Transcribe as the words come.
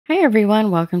Hi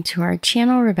everyone, welcome to our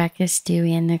channel, Rebecca, Stu,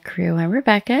 and the Crew. I'm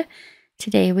Rebecca.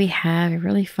 Today we have a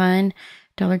really fun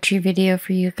Dollar Tree video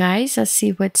for you guys. Let's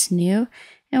see what's new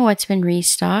and what's been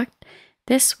restocked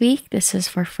this week. This is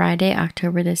for Friday,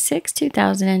 October the 6th,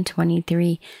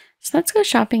 2023. So let's go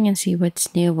shopping and see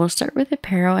what's new. We'll start with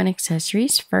apparel and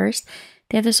accessories first.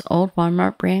 They have this old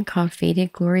Walmart brand called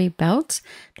Faded Glory belts.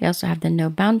 They also have the No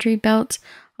Boundary belts,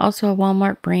 also a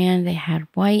Walmart brand. They had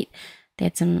white. They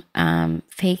had some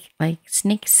fake like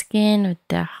snake skin with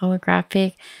the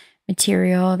holographic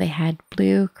material. They had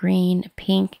blue, green,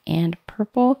 pink, and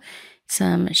purple.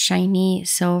 Some shiny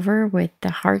silver with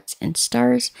the hearts and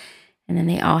stars. And then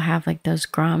they all have like those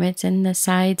grommets in the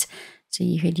sides. So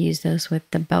you could use those with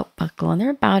the belt buckle. And they're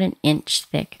about an inch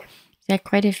thick. They had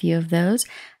quite a few of those.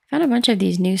 I found a bunch of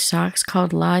these new socks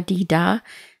called La Di Da.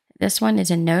 This one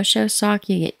is a no-show sock.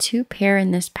 You get 2 pair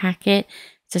in this packet.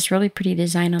 It's this really pretty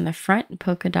design on the front and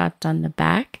polka dots on the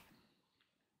back.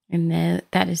 And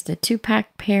that is the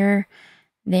 2-pack pair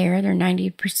there. They're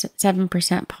 97%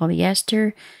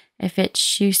 polyester. It fits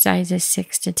shoe sizes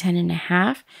 6 to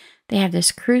 10.5. They have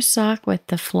this crew sock with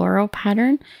the floral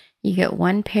pattern. You get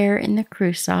 1 pair in the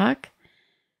crew sock.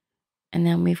 And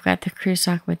then we've got the crew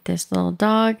sock with this little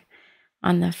dog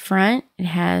on the front. It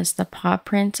has the paw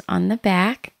prints on the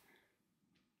back.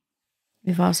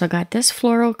 We've also got this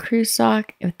floral crew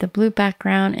sock with the blue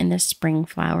background and the spring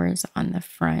flowers on the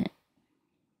front.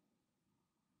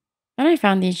 Then I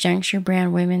found these Juncture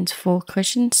brand women's full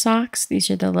cushion socks.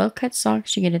 These are the low cut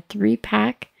socks. You get a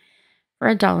 3-pack for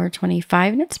 $1.25.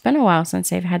 And it's been a while since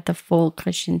they've had the full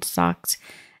cushion socks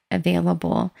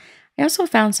available. I also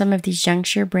found some of these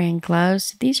Juncture brand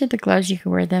gloves. These are the gloves. You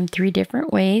can wear them 3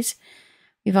 different ways.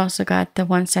 We've also got the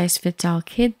one size fits all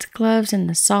kids gloves in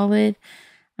the solid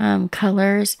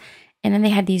colors. And then they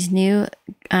had these new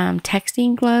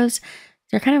texting gloves.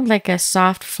 They're kind of like a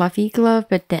soft fluffy glove,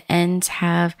 but the ends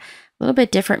have a little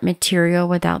bit different material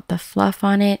without the fluff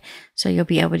on it, so you'll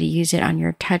be able to use it on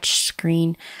your touch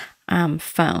screen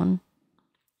phone.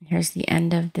 Here's the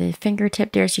end of the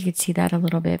fingertip there, so you can see that a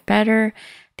little bit better.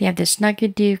 They have the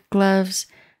Snuggadoo gloves,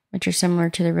 which are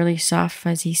similar to the really soft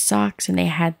fuzzy socks, and they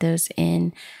had those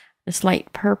in this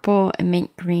light purple, a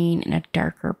mint green, and a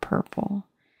darker purple.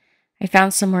 I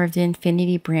found some more of the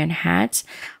Infinity brand hats.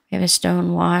 We have a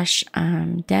Stonewash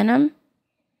denim.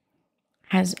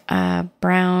 Has a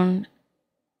brown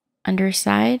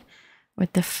underside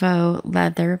with the faux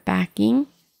leather backing.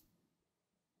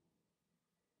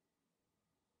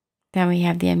 Then we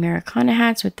have the Americana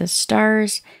hats with the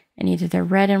stars and either the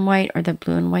red and white or the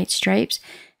blue and white stripes.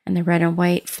 And the red and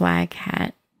white flag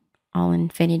hat, all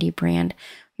Infinity brand.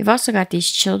 We've also got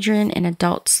these children and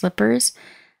adult slippers.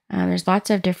 There's lots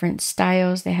of different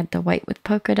styles. They had the white with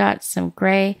polka dots, some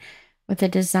gray with a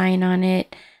design on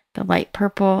it, the light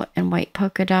purple and white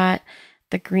polka dot,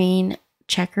 the green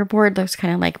checkerboard looks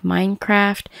kind of like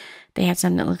Minecraft. They had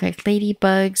some that look like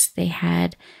ladybugs. They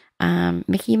had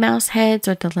Mickey Mouse heads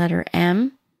with the letter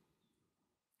M.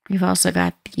 We've also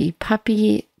got the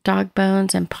puppy dog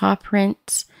bones and paw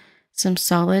prints, some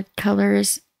solid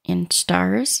colors and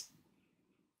stars.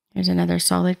 There's another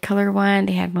solid color one.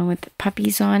 They had one with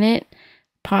puppies on it,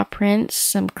 paw prints,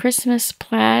 some Christmas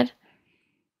plaid.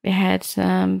 They had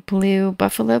some blue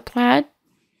buffalo plaid,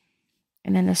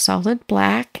 and then the solid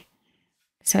black.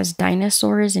 It says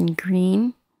dinosaurs in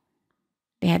green.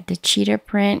 They had the cheetah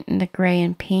print in the gray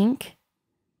and pink.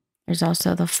 There's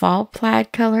also the fall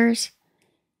plaid colors.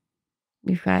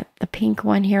 We've got the pink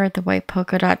one here with the white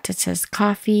polka dots. It says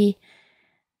coffee,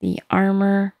 the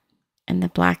armor, and the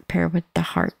black pair with the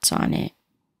hearts on it.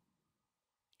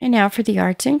 And now for the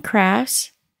arts and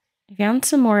crafts. I found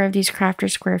some more of these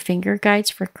Crafter Square finger guides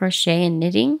for crochet and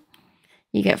knitting.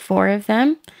 You get 4 of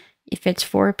them. It fits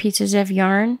 4 pieces of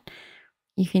yarn.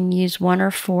 You can use 1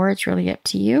 or 4. It's really up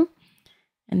to you.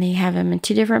 And they have them in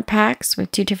 2 different packs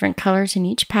with 2 different colors in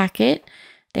each packet.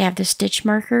 They have the stitch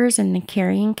markers and the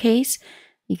carrying case.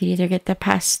 You could either get the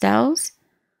pastels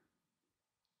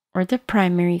or the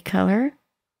primary color.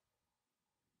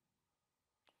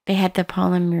 They had the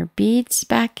polymer beads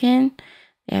back in.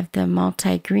 They have the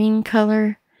multi-green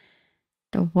color,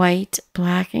 the white,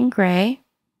 black, and gray.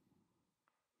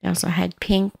 They also had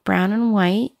pink, brown, and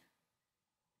white.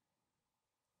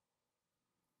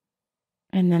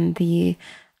 And then the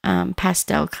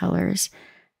pastel colors.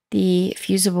 The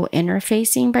fusible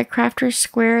interfacing by Crafter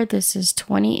Square. This is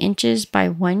 20 inches by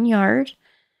 1 yard.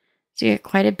 So you get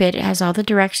quite a bit. It has all the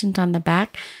directions on the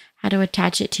back, how to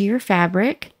attach it to your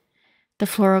fabric. The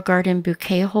Floral Garden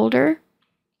bouquet holder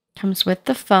comes with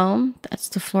the foam. That's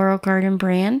the Floral Garden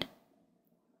brand.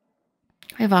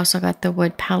 I've also got the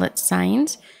wood palette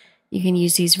signs You can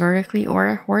use these vertically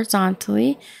or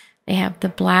horizontally. They have the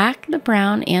black, the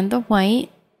brown, and the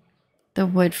white. The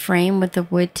wood frame with the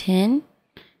wood tin.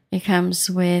 It comes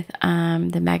with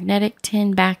the magnetic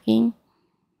tin backing.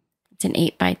 It's an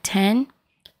 8x10.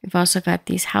 We've also got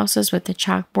these houses with the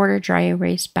chalkboard or dry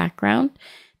erase background.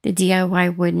 The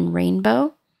DIY wooden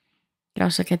rainbow. You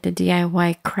also get the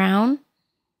DIY crown.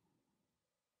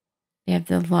 They have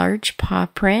the large paw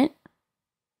print.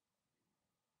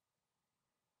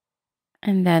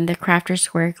 And then the Crafter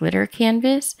Square glitter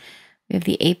canvas. We have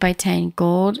the 8x10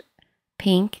 gold,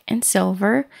 pink, and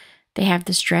silver. They have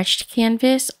the stretched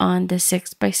canvas on the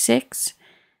 6x6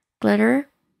 glitter.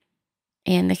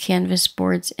 And the canvas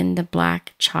boards in the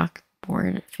black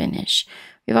chalkboard finish.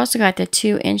 We've also got the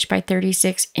 2" by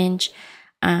 36"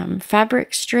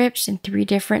 fabric strips in 3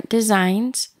 different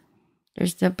designs.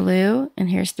 There's the blue, and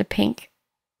here's the pink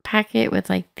packet with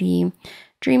like the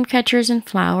dream catchers and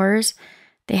flowers.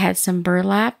 They had some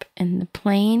burlap in the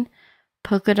plain,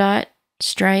 polka dot,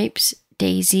 stripes,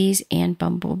 daisies, and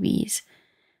bumblebees.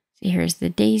 So here's the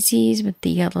daisies with the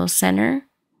yellow center.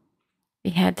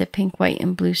 We had the pink, white,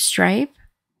 and blue stripe.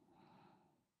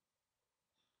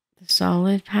 The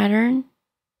solid pattern.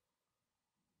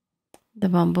 The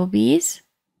bumblebees.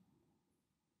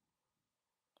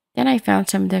 Then I found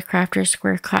some of the Crafter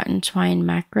Square cotton twine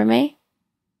macrame.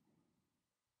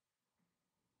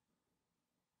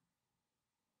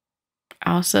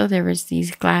 Also, there was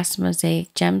these glass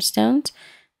mosaic gemstones.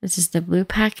 This is the blue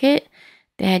packet.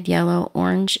 They had yellow,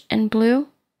 orange, and blue.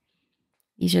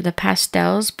 These are the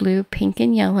pastels, blue, pink,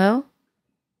 and yellow.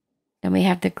 Then we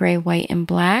have the gray, white, and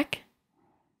black.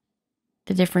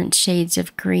 The different shades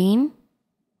of green.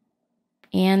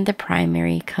 And the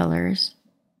primary colors.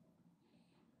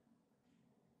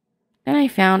 Then I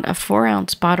found a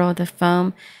 4-ounce bottle of the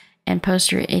foam and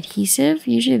poster adhesive.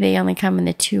 Usually they only come in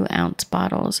the 2-ounce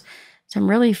bottles. Some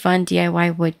really fun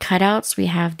DIY wood cutouts. We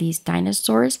have these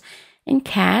dinosaurs and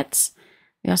cats.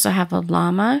 We also have a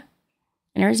llama.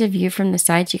 And there's a view from the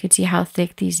sides. You can see how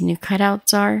thick these new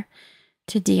cutouts are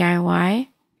to DIY.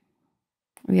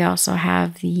 We also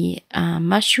have the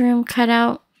mushroom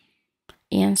cutout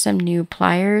and some new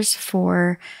pliers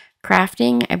for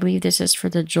crafting. I believe this is for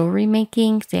the jewelry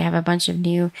making. They have a bunch of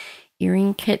new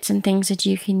earring kits and things that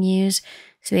you can use.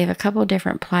 So they have a couple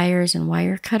different pliers and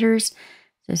wire cutters.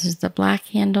 This is the black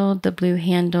handle, the blue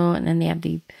handle, and then they have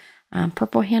the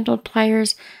purple handled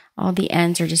pliers. All the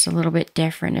ends are just a little bit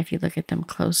different if you look at them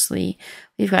closely.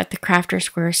 We've got the Crafter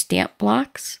Square stamp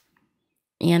blocks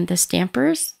and the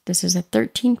stampers. This is a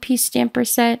 13-piece stamper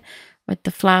set with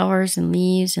the flowers and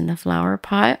leaves and the flower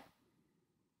pot.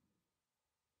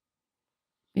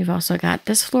 We've also got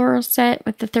this floral set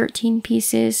with the 13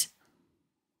 pieces.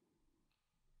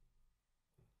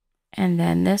 And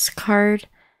then this card,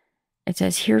 it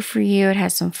says here for you. It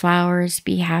has some flowers,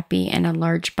 be happy, and a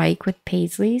large bike with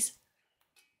paisleys.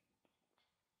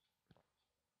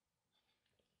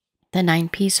 The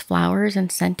 9-piece flowers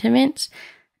and sentiments.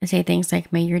 They say things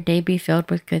like, may your day be filled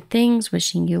with good things,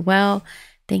 wishing you well,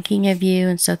 thinking of you,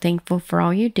 and so thankful for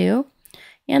all you do.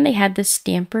 And they had the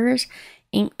stampers,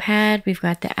 ink pad. We've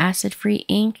got the acid-free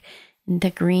ink,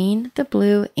 the green, the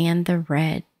blue, and the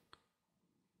red.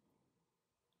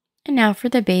 And now for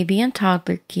the baby and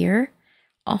toddler gear.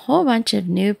 A whole bunch of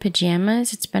new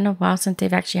pajamas. It's been a while since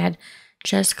they've actually had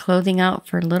just clothing out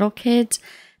for little kids.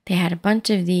 They had a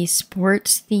bunch of these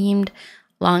sports-themed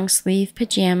long sleeve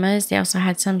pajamas. They also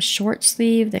had some short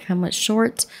sleeve that come with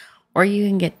shorts, or you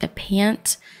can get the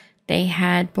pants. They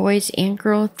had boys and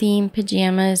girl themed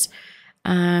pajamas.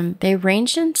 They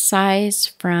ranged in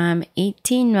size from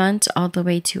 18 months all the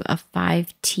way to a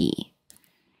 5T.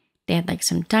 They had like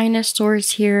some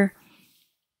dinosaurs here.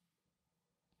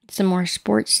 Some more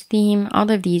sports theme.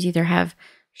 All of these either have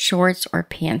shorts or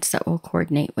pants that will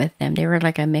coordinate with them. They were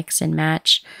like a mix and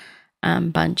match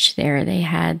bunch there. They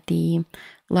had the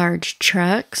large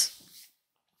trucks,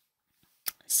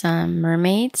 some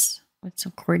mermaids with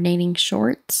some coordinating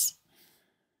shorts.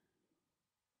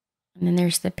 And then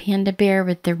there's the panda bear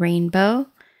with the rainbow.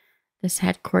 This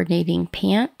had coordinating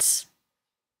pants.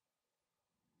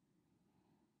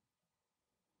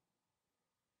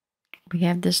 We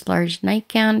have this large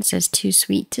nightgown. It says too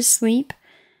sweet to sleep.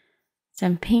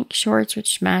 Some pink shorts,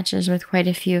 which matches with quite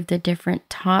a few of the different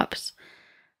tops.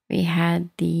 We had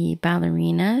the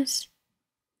ballerinas,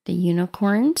 the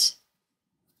unicorns.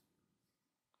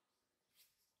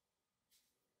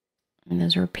 And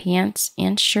those were pants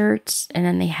and shirts. And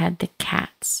then they had the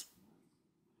cats.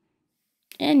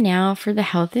 And now for the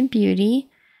health and beauty.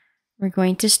 We're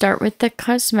going to start with the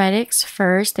cosmetics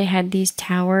first. They had these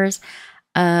towers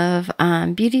of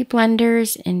beauty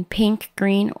blenders in pink,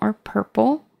 green, or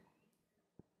purple.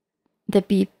 The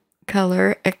Bee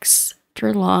Color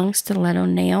extra long stiletto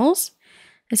nails.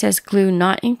 It says glue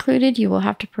not included. You will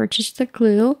have to purchase the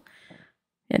glue.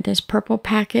 And this purple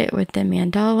packet with the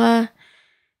mandala.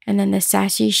 And then the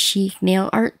Sassy Chic nail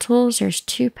art tools. There's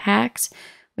 2 packs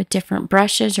with different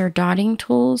brushes or dotting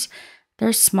tools.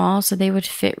 They're small, so they would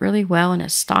fit really well in a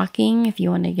stocking if you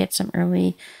want to get some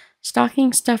early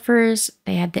stocking stuffers.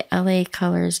 They had the LA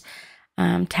Colors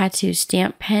tattoo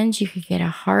stamp pens. You could get a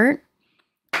heart,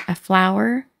 a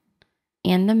flower,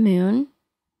 and the moon.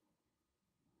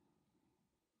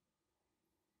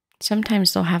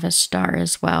 Sometimes they'll have a star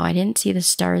as well. I didn't see the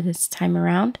star this time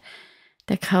around.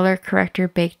 The Color Corrector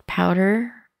Baked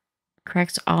Powder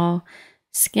corrects all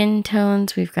skin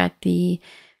tones. We've got the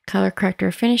Color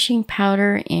Corrector Finishing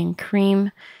Powder and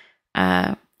Cream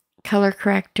Color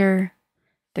Corrector,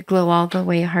 the Glow All the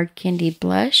Way Hard Candy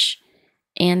Blush,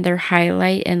 and their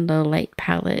Highlight and Low Light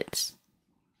palettes.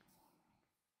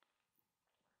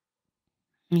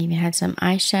 We even had some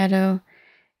eyeshadow.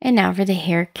 And now for the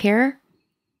hair care.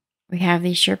 We have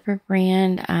the Sherpa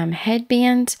brand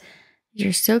headbands. These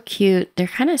are so cute. They're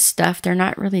kind of stuffed. They're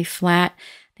not really flat.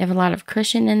 They have a lot of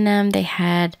cushion in them. They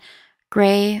had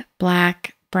gray,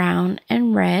 black, brown,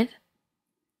 and red.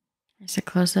 There's a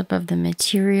close-up of the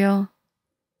material.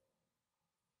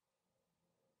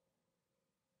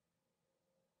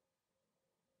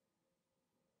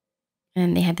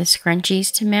 And they had the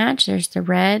scrunchies to match. There's the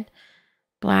red,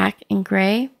 black, and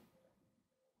gray.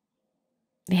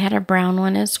 They had a brown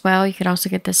one as well. You could also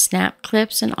get the snap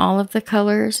clips in all of the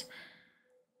colors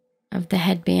of the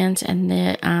headbands and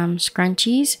the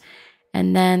scrunchies.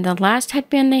 And then the last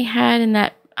headband they had in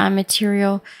that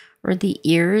material were the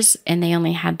ears, and they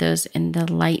only had those in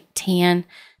the light tan,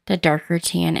 the darker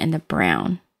tan, and the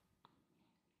brown.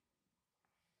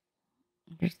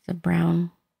 Here's the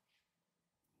brown.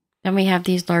 Then we have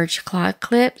these large claw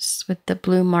clips with the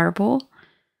blue marble.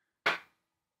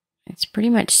 It's pretty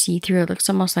much see-through. It looks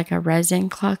almost like a resin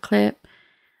claw clip.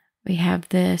 We have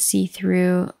the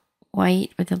see-through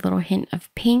white with a little hint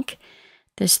of pink.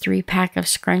 This 3-pack of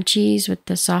scrunchies with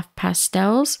the soft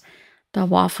pastels. The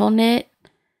waffle knit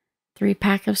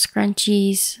 3-pack of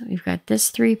scrunchies. We've got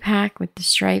this 3-pack with the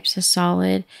stripes, the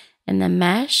solid, and the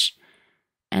mesh.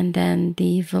 And then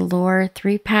the velour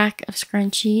 3-pack of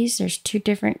scrunchies. There's 2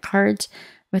 different cards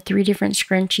with 3 different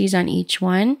scrunchies on each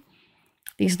one.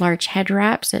 These large head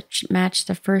wraps that match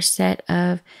the first set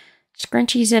of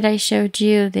scrunchies that I showed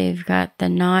you. They've got the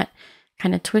knot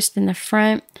kind of twist in the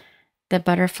front, the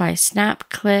butterfly snap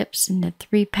clips in the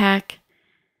 3-pack,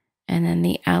 and then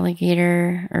the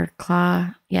alligator or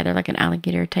claw. Yeah, they're like an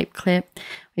alligator type clip.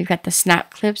 We've got the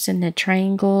snap clips in the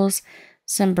triangles,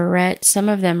 some barrettes. Some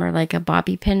of them are like a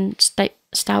bobby pin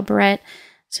style barrette,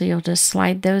 so you'll just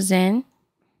slide those in.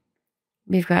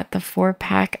 We've got the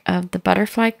 4-pack of the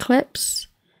butterfly clips,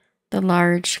 the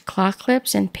large claw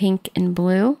clips in pink and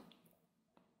blue.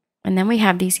 And then we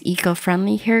have these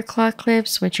eco-friendly hair claw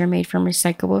clips, which are made from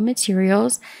recyclable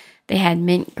materials. They had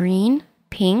mint green,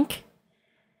 pink,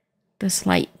 this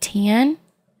light tan,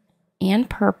 and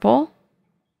purple.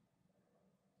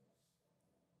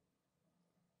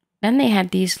 Then they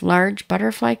had these large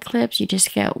butterfly clips. You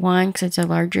just get one because it's a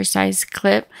larger size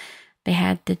clip. They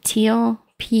had the teal,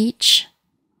 peach,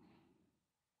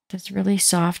 this really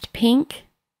soft pink,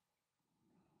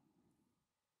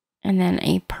 and then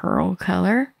a pearl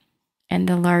color, and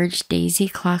the large daisy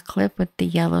claw clip with the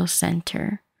yellow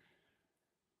center.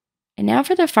 And now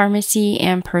for the pharmacy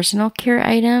and personal care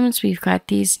items, we've got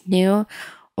these new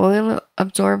oil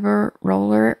absorber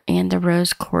roller and the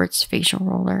rose quartz facial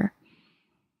roller.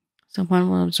 So one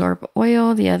will absorb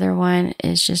oil, the other one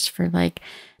is just for like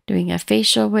doing a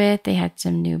facial with. They had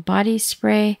some new body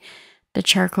spray, the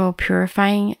charcoal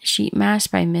purifying sheet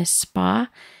mask by Miss Spa,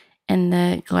 and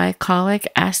the glycolic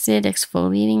acid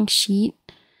exfoliating sheet.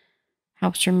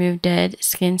 Helps remove dead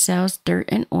skin cells, dirt,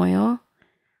 and oil.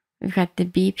 We've got the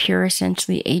Be Pure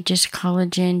Essentially Ageless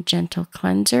Collagen Gentle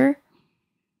Cleanser.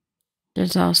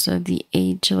 There's also the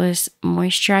Ageless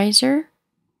Moisturizer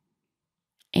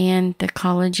and the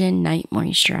Collagen Night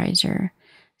Moisturizer.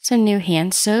 Some new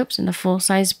hand soaps in the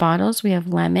full-size bottles. We have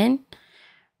lemon,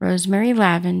 rosemary,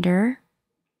 lavender.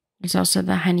 There's also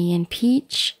the honey and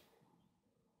peach.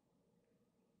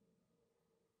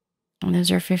 And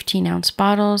those are 15-ounce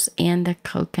bottles, and the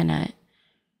coconut.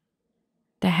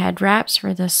 The head wraps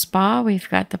for the spa, we've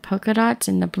got the polka dots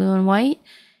in the blue and white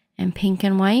and pink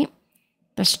and white.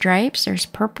 The stripes, there's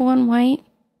purple and white,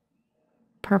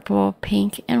 purple,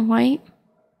 pink and white,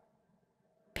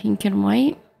 pink and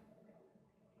white.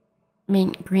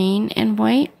 mint green and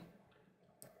white,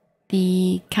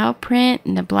 the cow print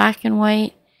and the black and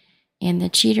white, and the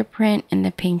cheetah print and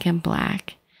the pink and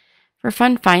black. For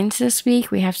fun finds this week,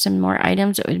 we have some more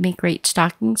items that would make great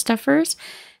stocking stuffers.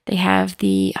 They have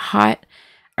the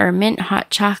mint hot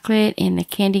chocolate and the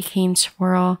candy cane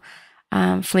swirl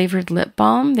flavored lip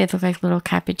balm. They look like little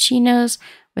cappuccinos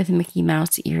with Mickey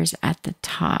Mouse ears at the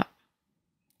top.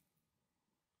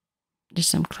 Just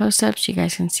some close-ups. You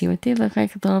guys can see what they look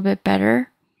like a little bit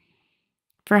better.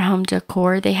 For home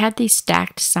decor, they had these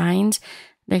stacked signs.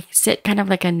 They sit kind of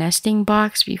like a nesting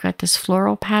box, but you've got this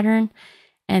floral pattern.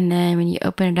 And then when you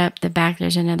open it up, the back,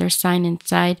 there's another sign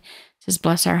inside. It says,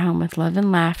 "Bless our home with love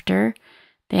and laughter."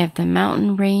 They have the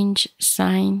mountain range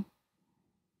sign.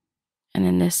 And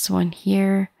then this one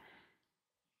here.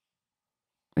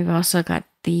 We've also got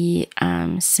the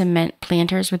cement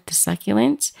planters with the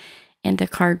succulents and the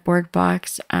cardboard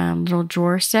box little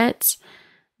drawer sets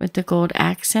with the gold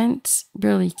accents.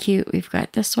 Really cute. We've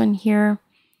got this one here.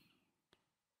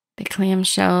 The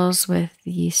clamshells with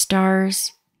the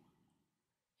stars.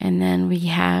 And then we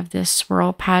have this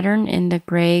swirl pattern in the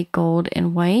gray, gold,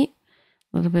 and white.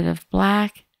 A little bit of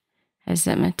black. Has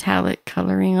that metallic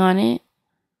coloring on it.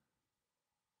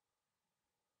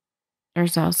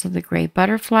 There's also the gray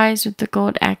butterflies with the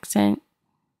gold accent.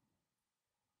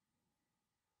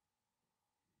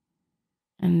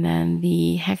 And then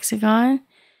the hexagon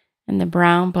and the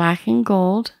brown, black, and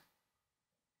gold.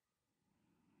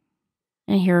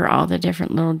 And here are all the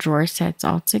different little drawer sets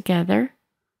all together.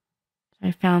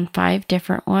 I found 5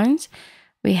 different ones.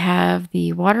 We have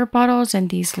the water bottles and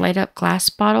these light up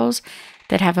glass bottles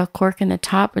that have a cork in the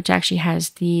top, which actually has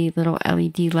the little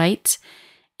LED lights.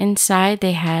 Inside,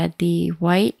 they had the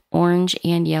white, orange,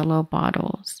 and yellow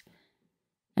bottles.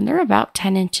 And they're about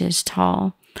 10 inches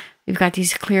tall. We've got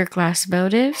these clear glass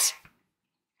votives.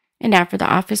 And now for the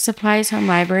office supplies, home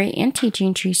library, and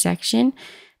teaching tree section,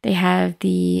 they have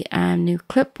the new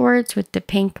clipboards with the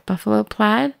pink buffalo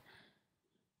plaid.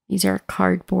 These are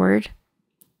cardboard.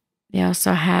 They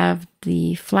also have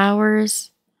the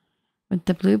flowers with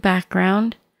the blue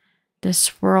background, the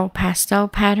swirl pastel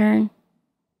pattern,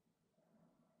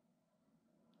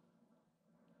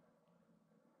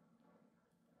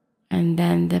 and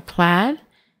then the plaid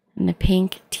and the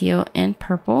pink, teal, and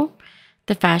purple.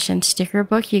 The fashion sticker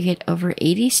book, you get over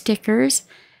 80 stickers,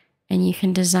 and you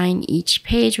can design each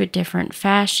page with different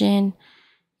fashion.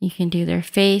 You can do their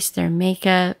face, their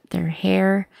makeup, their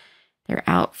hair, their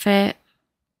outfit.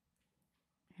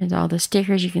 Here's all the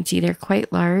stickers. You can see they're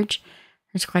quite large.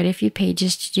 There's quite a few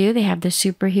pages to do. They have the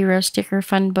superhero sticker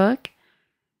fun book.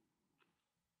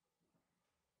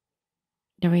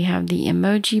 Then we have the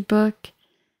emoji book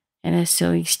and a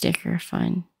silly sticker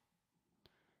fun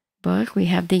book. We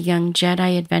have the Young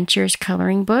Jedi Adventures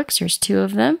coloring books. There's 2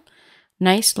 of them.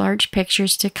 Nice large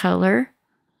pictures to color.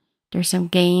 There's some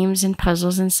games and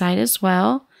puzzles inside as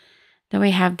well. Then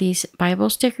we have these Bible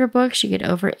sticker books. You get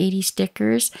over 80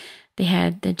 stickers. They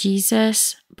had the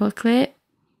Jesus booklet.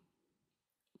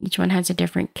 Each one has a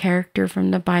different character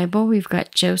from the Bible. We've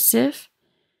got Joseph.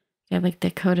 We have like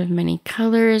the coat of many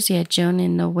colors. You had Jonah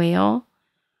and the whale.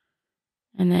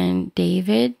 And then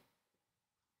David.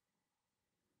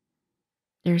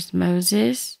 There's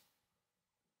Moses.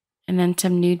 And then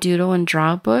some new doodle and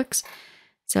draw books.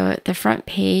 So at the front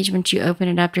page, once you open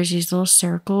it up, there's these little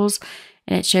circles.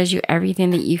 And it shows you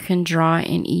everything that you can draw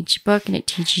in each book. And it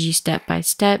teaches you step by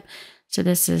step. So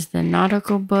this is the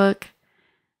nautical book.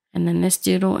 And then this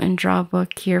doodle and draw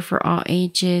book here for all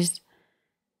ages.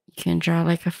 You can draw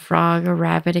like a frog, a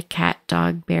rabbit, a cat,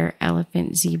 dog, bear,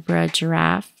 elephant, zebra,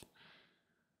 giraffe.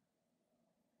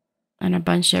 And a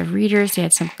bunch of readers. They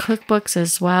had some cookbooks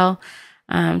as well,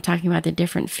 talking about the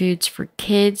different foods for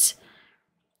kids.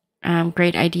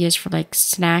 Great ideas for like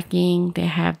snacking. They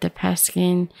have the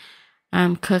Peskin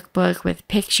cookbook with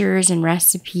pictures and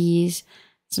recipes,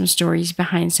 some stories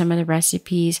behind some of the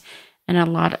recipes, and a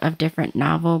lot of different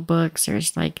novel books.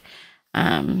 There's like,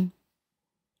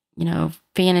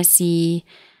 fantasy,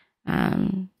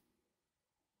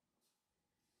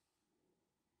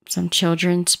 some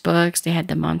children's books. They had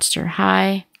the Monster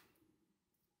High,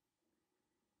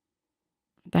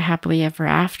 the Happily Ever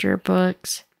After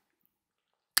books.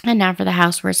 And now for the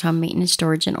housewares, home maintenance,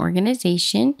 storage, and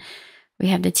organization. We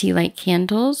have the tea light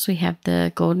candles. We have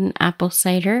the golden apple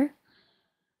cider,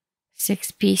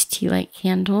 6-piece tea light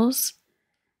candles.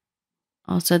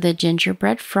 Also the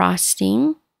gingerbread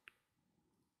frosting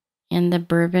and the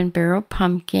bourbon barrel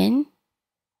pumpkin.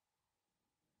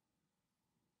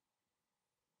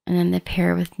 And then the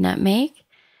pear with nutmeg.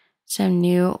 Some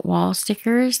new wall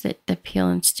stickers, that the peel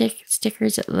and stick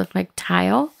stickers that look like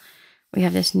tile We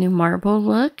have this new marble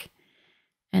look.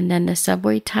 And then the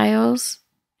subway tiles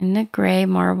in the gray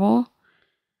marble.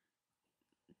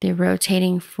 The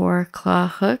rotating 4 claw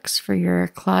hooks for your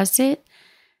closet.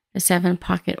 The 7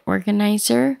 pocket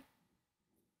organizer.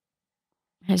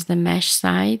 Has the mesh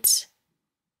sides.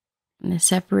 And the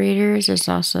separators. There's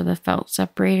also the felt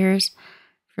separators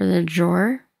for the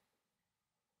drawer.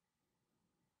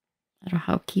 That'll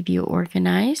help keep you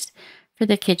organized. For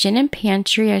the kitchen and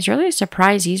pantry, I was really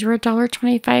surprised. These were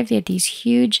 $1.25. They had these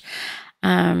huge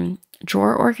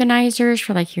drawer organizers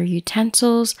for like your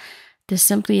utensils. The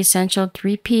Simply Essential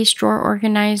 3-piece drawer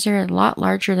organizer, a lot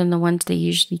larger than the ones they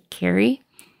usually carry.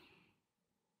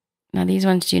 Now these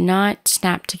ones do not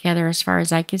snap together as far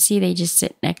as I can see. They just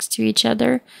sit next to each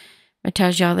other. It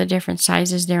tells you all the different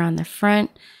sizes there on the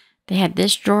front. They had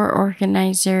this drawer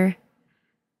organizer.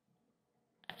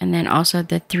 And then also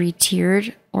the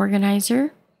 3-tiered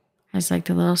organizer. Has like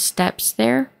the little steps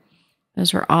there.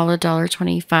 Those were all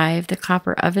 $1.25. The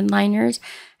copper oven liners.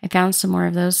 I found some more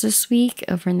of those this week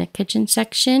over in the kitchen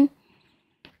section.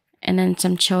 And then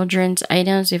some children's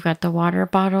items. We've got the water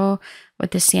bottle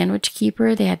with the sandwich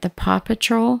keeper. They had the Paw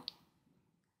Patrol.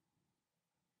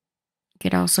 You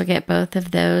could also get both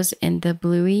of those in the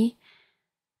bluey.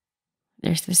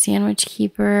 There's the sandwich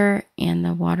keeper and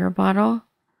the water bottle.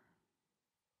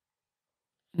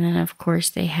 And then, of course,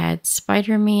 they had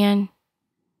Spider-Man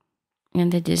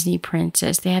and the Disney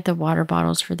Princess. They had the water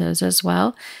bottles for those as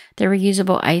well. The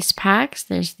reusable ice packs.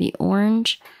 There's the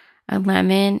orange, a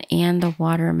lemon, and the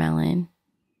watermelon.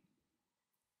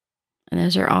 And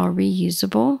those are all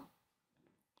reusable.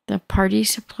 The party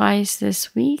supplies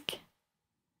this week.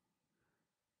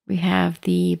 We have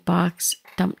the box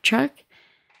dump truck,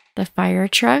 the fire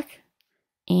truck,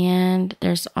 and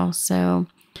there's also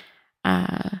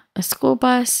a school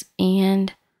bus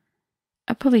and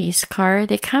a police car.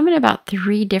 They come in about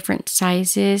 3 different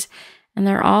sizes, and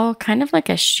they're all kind of like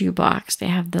a shoebox. They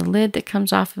have the lid that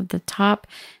comes off of the top.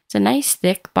 It's a nice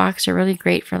thick box. They're really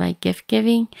great for like gift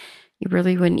giving. You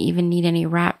really wouldn't even need any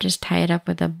wrap. Just tie it up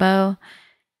with a bow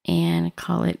and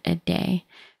call it a day.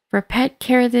 For pet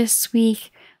care this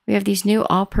week, we have these new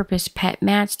all-purpose pet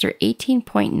mats. They're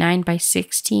 18.9 by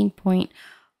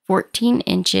 16.14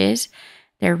 inches.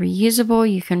 They're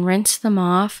reusable. You can rinse them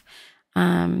off.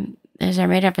 As they're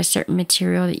made of a certain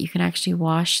material that you can actually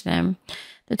wash them.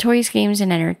 The toys, games,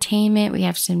 and entertainment. We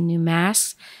have some new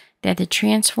masks. They had the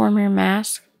Transformer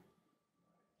mask.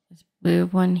 This blue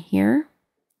one here.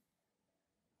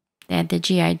 They had the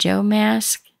G.I. Joe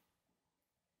mask.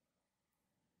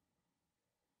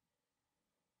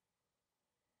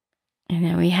 And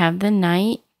then we have the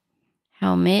Knight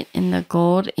helmet in the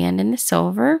gold and in the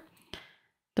silver.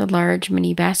 The large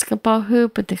mini basketball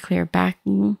hoop with the clear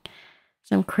backing.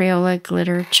 Some Crayola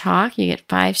glitter chalk. You get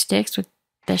 5 sticks with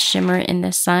the shimmer in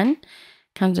the sun.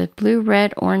 Comes with blue,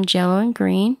 red, orange, yellow, and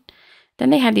green. Then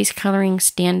they have these coloring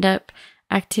stand-up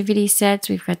activity sets.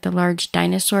 We've got the large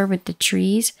dinosaur with the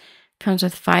trees. Comes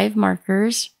with 5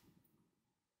 markers.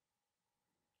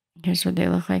 Here's what they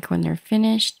look like when they're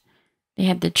finished. They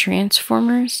have the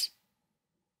Transformers.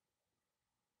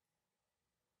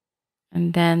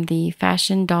 And then the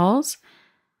fashion dolls.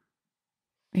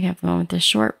 We have the one with the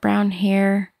short brown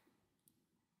hair.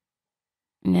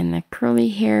 And then the curly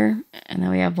hair. And then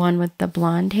we have one with the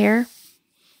blonde hair.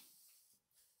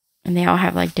 And they all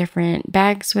have like different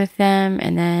bags with them.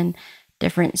 And then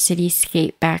different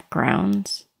cityscape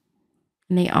backgrounds.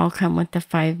 And they all come with the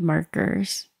 5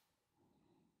 markers.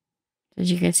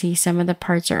 As you can see, some of the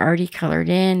parts are already colored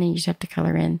in. And you just have to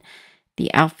color in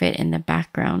the outfit in the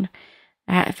background.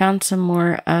 I found some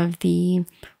more of the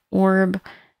orb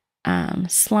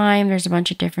slime. There's a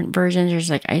bunch of different versions. There's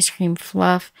like ice cream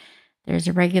fluff. There's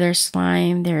a regular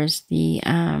slime. There's the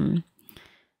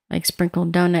like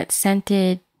sprinkled donut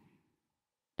scented.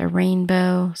 The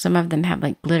rainbow. Some of them have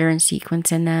like glitter and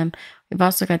sequins in them. We've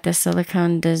also got the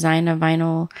silicone design of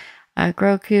vinyl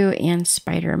Grogu and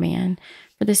Spider-Man.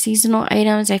 For the seasonal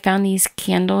items, I found these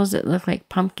candles that look like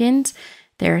pumpkins.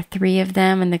 There are 3 of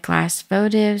them in the glass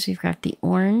votives. We've got the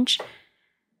orange.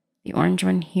 The orange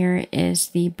one here is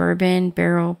the bourbon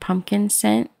barrel pumpkin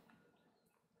scent.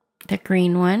 The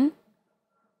green one.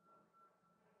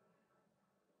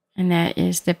 And that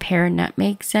is the pear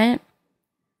nutmeg scent.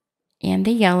 And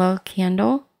the yellow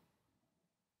candle.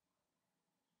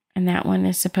 And that one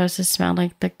is supposed to smell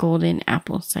like the golden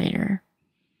apple cider.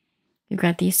 We've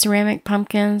got these ceramic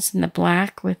pumpkins in the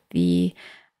black with the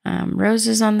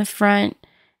roses on the front.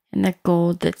 And the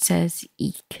gold that says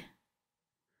Eek.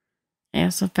 I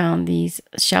also found these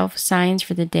shelf signs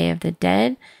for the Day of the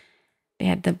Dead. They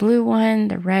had the blue one,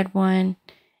 the red one,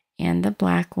 and the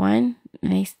black one.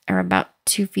 They are about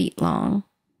 2 feet long.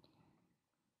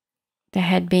 The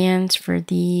headbands for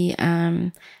the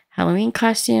Halloween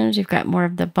costumes, we've got more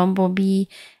of the bumblebee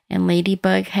and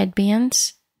ladybug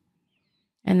headbands.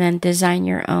 And then design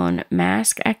your own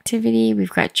mask activity. We've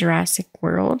got Jurassic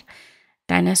World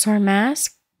dinosaur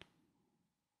mask.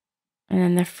 And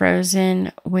then the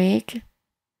Frozen wig.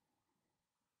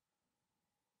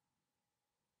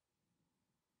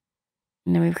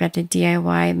 And then we've got the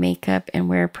DIY makeup and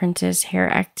wear princess hair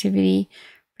activity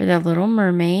for the Little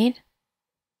Mermaid.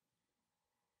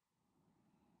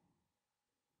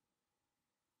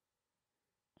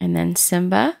 And then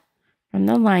Simba from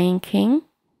the Lion King.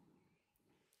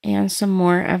 And some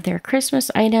more of their Christmas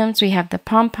items. We have the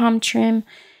pom-pom trim.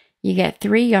 You get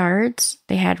 3 yards.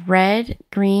 They had red,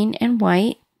 green, and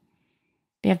white.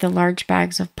 They have the large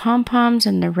bags of pom-poms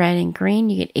in the red and green.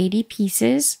 You get 80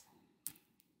 pieces.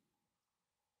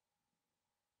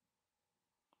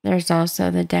 There's also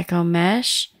the deco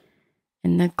mesh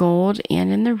in the gold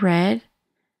and in the red.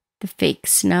 The fake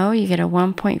snow, you get a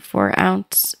 1.4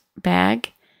 ounce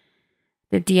bag.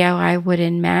 The DIY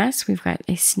wooden mask, we've got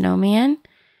a snowman,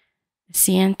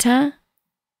 Santa,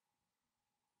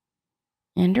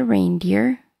 and a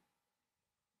reindeer.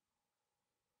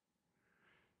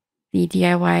 The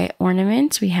DIY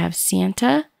ornaments, we have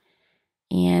Santa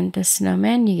and the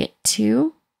snowman. You get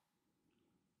 2.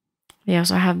 They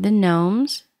also have the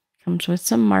gnomes. Comes with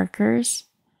some markers.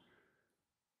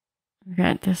 We've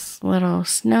got this little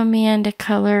snowman to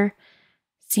color.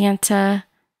 Santa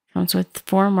comes with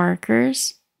 4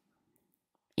 markers.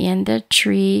 And a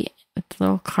tree with a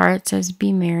little card that says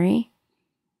Be Merry.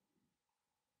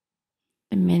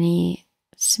 The mini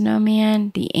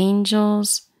snowman, the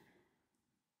angels,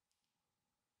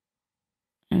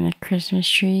 and the Christmas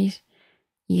trees.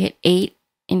 You get 8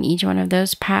 in each one of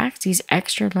those packs. These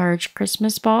extra large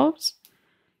Christmas bulbs.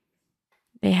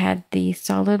 They had the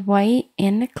solid white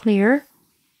and the clear.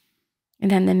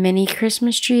 And then the mini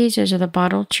Christmas trees. Those are the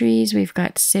bottle trees. We've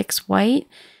got 6 white,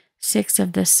 6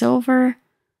 of the silver,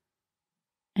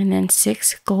 and then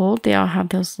 6 gold. They all have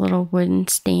those little wooden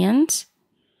stands.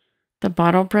 The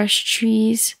bottle brush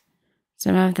trees.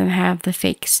 Some of them have the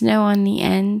fake snow on the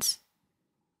ends.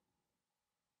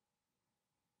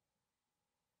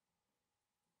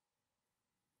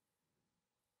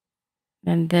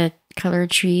 Then the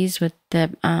colored trees with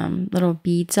the little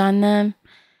beads on them.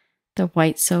 The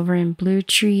white, silver, and blue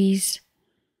trees.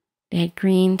 They had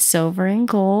green, silver, and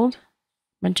gold. A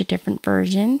bunch of different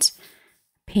versions.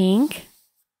 Pink.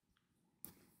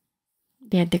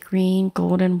 They had the green,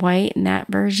 gold, and white in that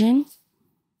version.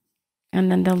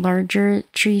 And then the larger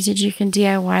trees that you can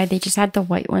DIY, they just had the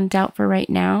white ones out for right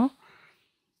now.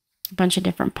 A bunch of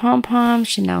different pom-poms,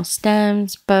 Chanel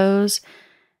stems, bows,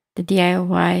 the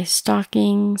DIY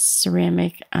stockings,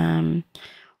 ceramic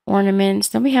ornaments.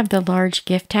 Then we have the large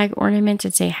gift tag ornaments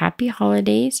that say Happy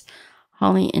Holidays,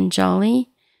 Holly and Jolly,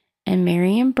 and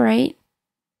Merry and Bright.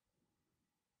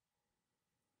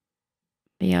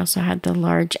 They also had the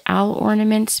large owl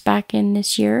ornaments back in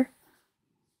this year.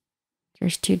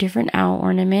 There's 2 different owl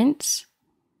ornaments.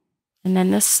 And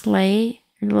then the sleigh,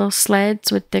 little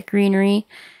sleds with the greenery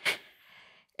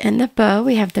and the bow.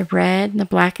 We have the red and the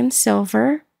black and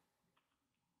silver.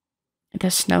 The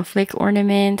snowflake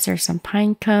ornaments. There's some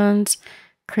pine cones,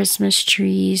 Christmas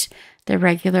trees, the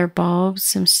regular bulbs,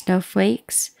 some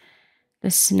snowflakes, the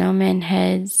snowman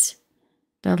heads,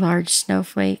 the large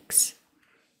snowflakes,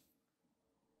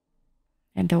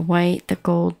 and the white, the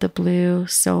gold, the blue,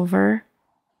 silver.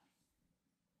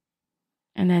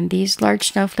 And then these large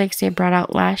snowflakes they brought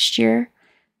out last year.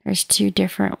 There's 2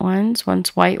 different ones.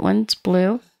 One's white, one's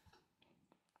blue.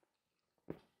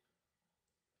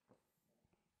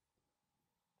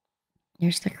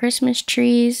 There's the Christmas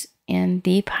trees and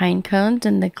the pine cones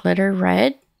and the glitter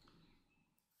red.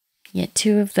 You get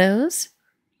 2 of those.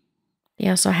 They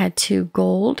also had 2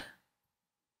 gold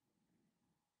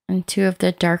and 2 of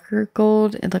the darker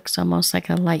gold. It looks almost like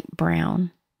a light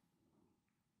brown.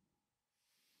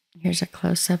 Here's a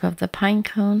close-up of the pine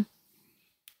cone.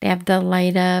 They have the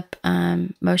light up,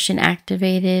 motion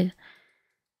activated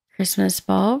Christmas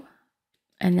bulb.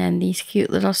 And then these cute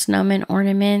little snowman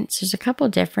ornaments. There's a couple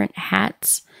different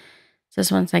hats.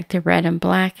 This one's like the red and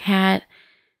black hat.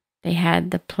 They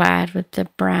had the plaid with the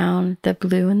brown, the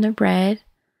blue, and the red.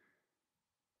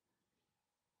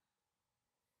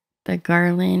 The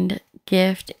garland,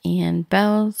 gift, and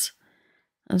bells.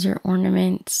 Those are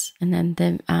ornaments. And then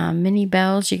the mini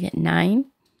bells, you get 9.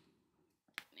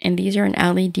 And these are an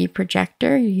LED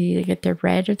projector. You either get the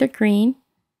red or the green.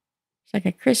 It's like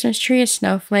a Christmas tree, a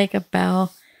snowflake, a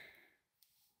bell.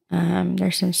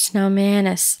 There's some snowman,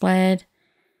 a sled,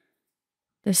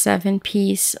 the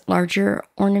 7-piece larger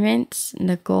ornaments in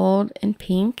the gold and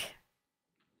pink.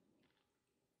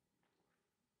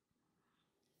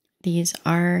 These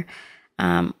are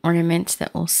ornaments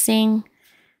that will sing.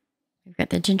 We've got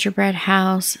the gingerbread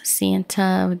house,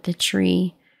 Santa with the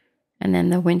tree, and then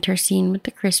the winter scene with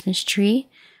the Christmas tree.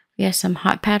 We have some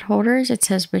hot pad holders. It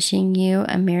says wishing you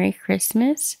a Merry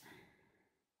Christmas.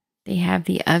 They have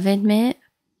the oven mitt.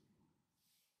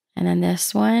 And then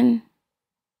this one,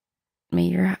 may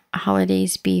your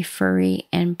holidays be furry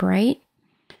and bright.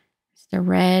 It's the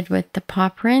red with the paw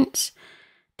prints.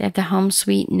 They have the home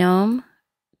sweet gnome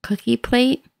cookie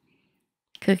plate.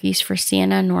 Cookies for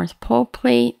Santa North Pole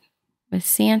plate with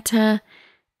Santa.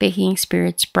 Baking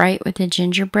Spirits Bright with the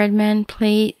gingerbread man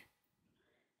plate.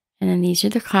 And then these are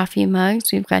the coffee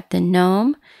mugs. We've got the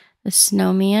gnome, the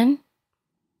snowman,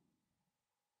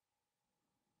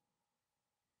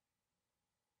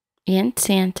 and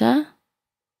Santa.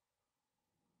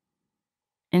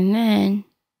 And then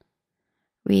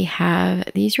we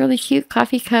have these really cute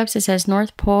coffee cups. It says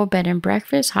North Pole Bed and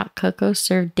Breakfast, hot cocoa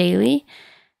served daily.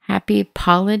 Happy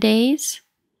holidays.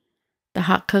 The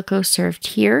hot cocoa served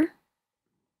here.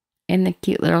 And the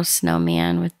cute little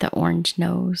snowman with the orange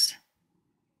nose.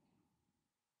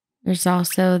 There's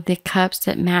also the cups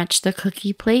that match the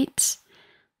cookie plates.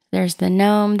 There's the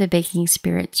gnome, the Baking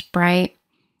Spirits Bright.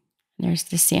 There's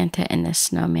the Santa and the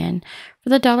snowman. For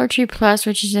the Dollar Tree Plus,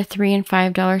 which is a $3 and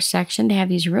 $5 section, they have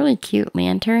these really cute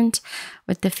lanterns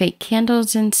with the fake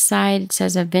candles inside. It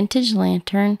says a vintage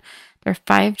lantern. They're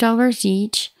 $5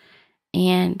 each.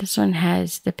 And this one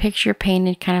has the picture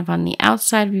painted kind of on the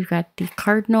outside. We've got the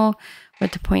cardinal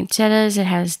with the poinsettias. It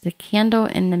has the candle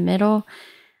in the middle.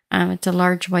 It's a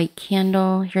large white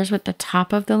candle. Here's what the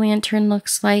top of the lantern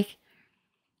looks like.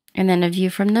 And then a view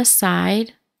from the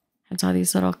side. Has all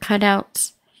these little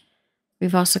cutouts.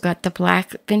 We've also got the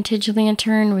black vintage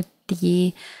lantern with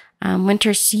the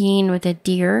winter scene with a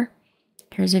deer.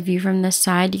 Here's a view from the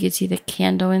side. You can see the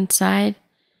candle inside.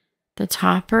 The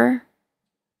topper.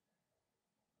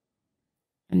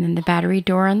 And then the battery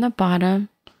door on the bottom.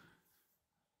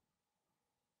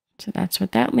 So that's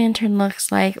what that lantern looks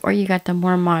like. Or you got the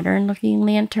more modern looking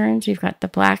lanterns. We've got the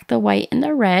black, the white, and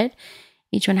the red.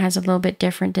 Each one has a little bit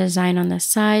different design on the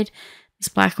side. This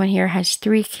black one here has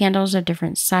 3 candles of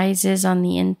different sizes on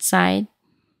the inside.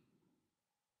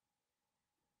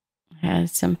 It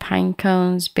has some pine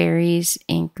cones, berries,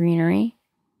 and greenery.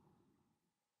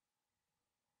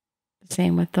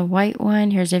 Same with the white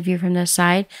one. Here's a view from the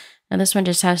side. Now this one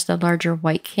just has the larger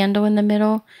white candle in the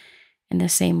middle. And the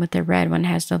same with the red one,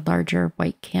 has the larger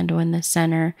white candle in the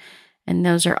center. And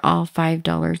those are all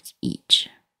 $5 each.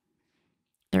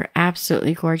 They're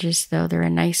absolutely gorgeous though. They're a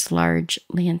nice large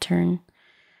lantern.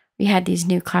 We had these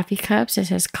new coffee cups. It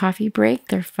says coffee break.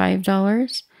 They're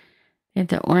 $5. They have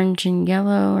the orange and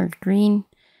yellow or green.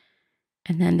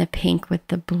 And then the pink with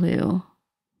the blue.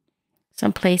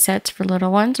 Some play sets for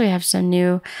little ones. We have some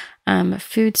new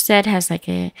food set. Has like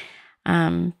a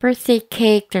birthday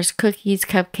cake. There's cookies,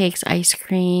 cupcakes, ice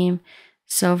cream,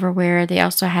 silverware. They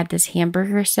also had this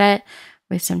hamburger set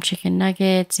with some chicken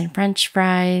nuggets and french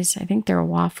fries. I think they're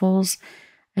waffles,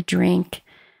 a drink,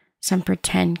 some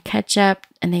pretend ketchup,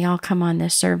 and they all come on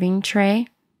this serving tray.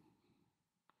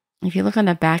 If you look on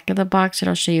the back of the box,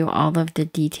 it'll show you all of the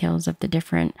details of the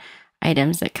different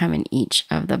items that come in each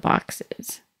of the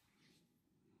boxes.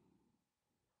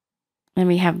 Then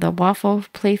we have the waffle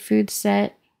play food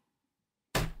set.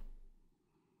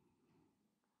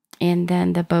 And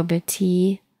then the boba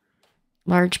tea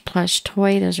large plush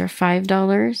toy. Those are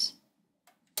 $5.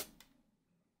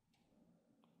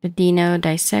 The Dino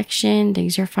dissection.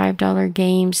 These are $5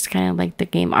 games. It's kind of like the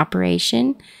game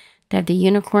Operation. They have the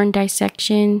unicorn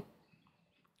dissection.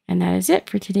 And that is it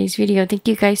for today's video. Thank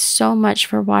you guys so much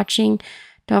for watching.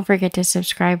 Don't forget to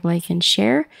subscribe, like, and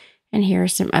share. And here are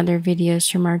some other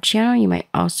videos from our channel you might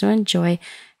also enjoy.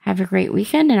 Have a great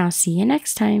weekend, and I'll see you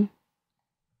next time.